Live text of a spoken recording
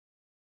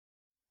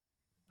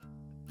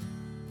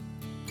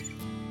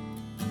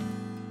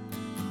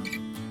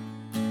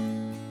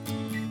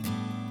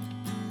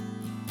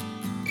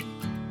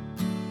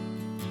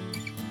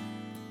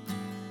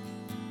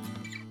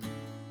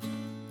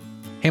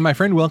Hey, my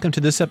friend, welcome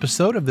to this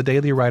episode of the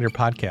Daily Writer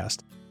Podcast.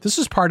 This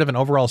is part of an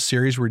overall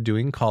series we're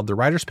doing called The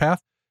Writer's Path,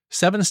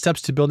 7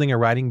 Steps to Building a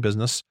Writing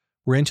Business.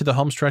 We're into the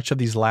home stretch of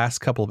these last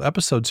couple of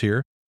episodes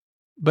here.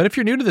 But if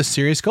you're new to this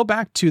series, go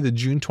back to the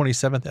June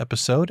 27th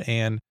episode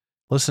and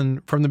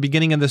listen from the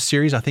beginning of this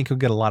series. I think you'll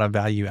get a lot of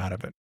value out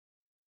of it.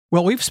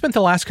 Well, we've spent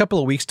the last couple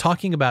of weeks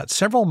talking about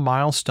several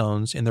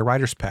milestones in the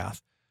writer's path.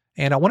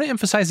 And I want to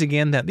emphasize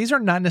again that these are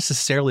not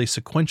necessarily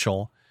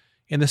sequential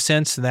in the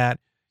sense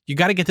that you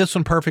got to get this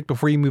one perfect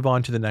before you move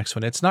on to the next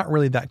one. It's not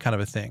really that kind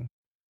of a thing.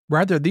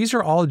 Rather, these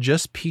are all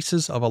just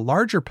pieces of a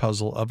larger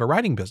puzzle of a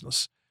writing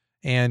business.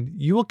 And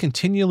you will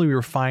continually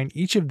refine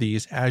each of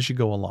these as you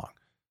go along.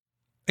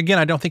 Again,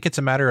 I don't think it's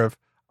a matter of,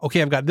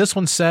 okay, I've got this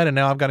one set and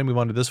now I've got to move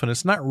on to this one.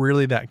 It's not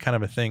really that kind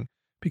of a thing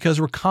because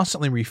we're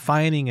constantly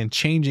refining and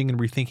changing and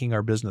rethinking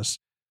our business,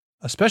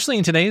 especially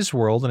in today's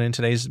world and in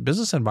today's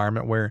business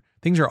environment where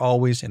things are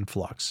always in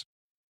flux.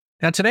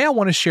 Now, today I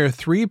want to share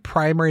 3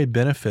 primary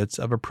benefits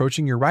of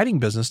approaching your writing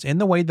business in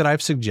the way that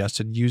I've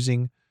suggested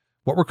using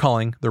what we're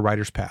calling the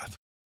writer's path.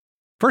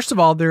 First of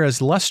all, there is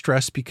less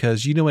stress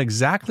because you know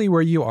exactly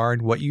where you are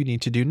and what you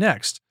need to do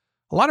next.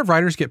 A lot of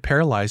writers get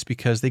paralyzed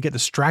because they get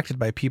distracted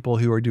by people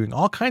who are doing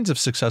all kinds of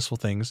successful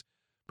things,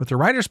 but the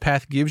writer's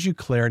path gives you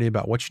clarity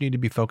about what you need to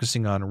be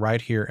focusing on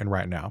right here and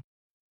right now.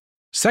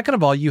 Second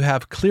of all, you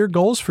have clear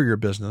goals for your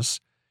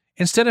business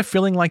instead of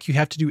feeling like you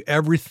have to do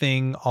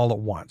everything all at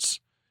once.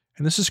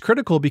 And this is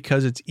critical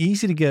because it's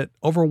easy to get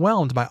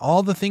overwhelmed by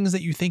all the things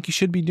that you think you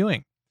should be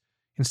doing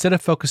instead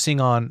of focusing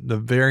on the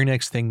very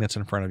next thing that's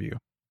in front of you.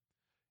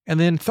 And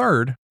then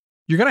third,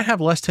 you're going to have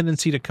less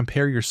tendency to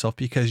compare yourself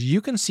because you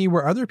can see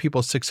where other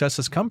people's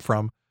successes come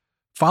from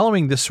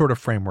following this sort of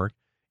framework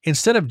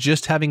instead of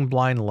just having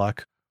blind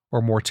luck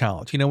or more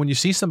talent. You know, when you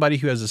see somebody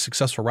who has a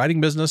successful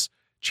writing business,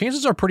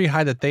 chances are pretty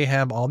high that they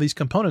have all these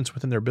components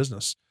within their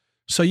business.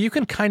 So you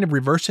can kind of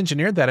reverse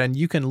engineer that and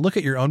you can look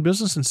at your own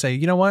business and say,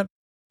 you know what?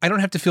 I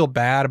don't have to feel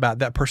bad about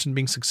that person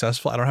being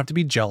successful. I don't have to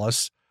be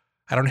jealous.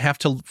 I don't have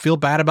to feel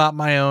bad about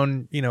my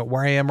own,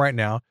 where I am right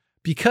now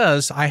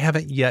because I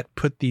haven't yet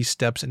put these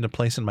steps into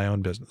place in my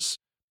own business.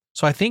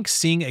 So I think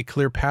seeing a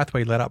clear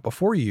pathway laid out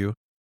before you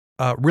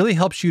really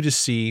helps you to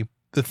see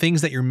the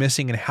things that you're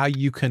missing and how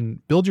you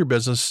can build your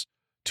business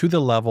to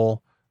the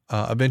level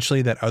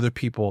eventually that other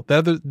people,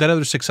 that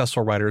other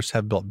successful writers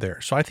have built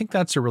theirs. So I think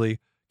that's a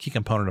really key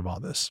component of all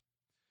this.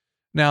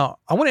 Now,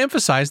 I want to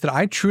emphasize that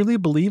I truly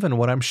believe in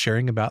what I'm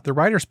sharing about the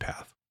writer's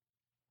path.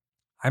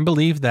 I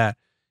believe that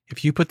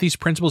if you put these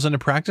principles into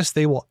practice,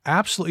 they will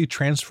absolutely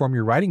transform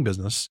your writing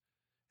business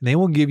and they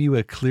will give you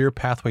a clear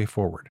pathway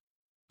forward.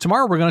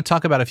 Tomorrow, we're going to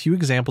talk about a few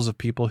examples of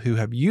people who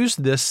have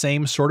used this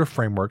same sort of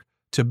framework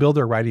to build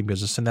their writing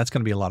business, and that's going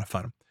to be a lot of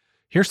fun.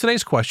 Here's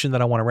today's question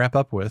that I want to wrap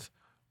up with.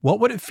 What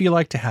would it feel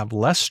like to have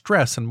less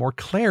stress and more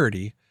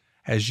clarity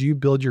as you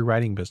build your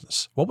writing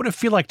business? What would it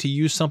feel like to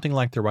use something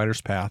like the writer's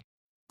path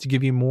to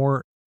give you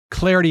more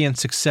clarity and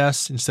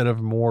success instead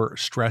of more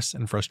stress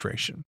and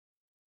frustration?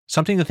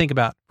 Something to think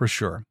about for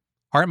sure.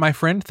 All right, my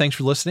friend, thanks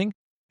for listening,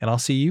 and I'll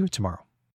see you tomorrow.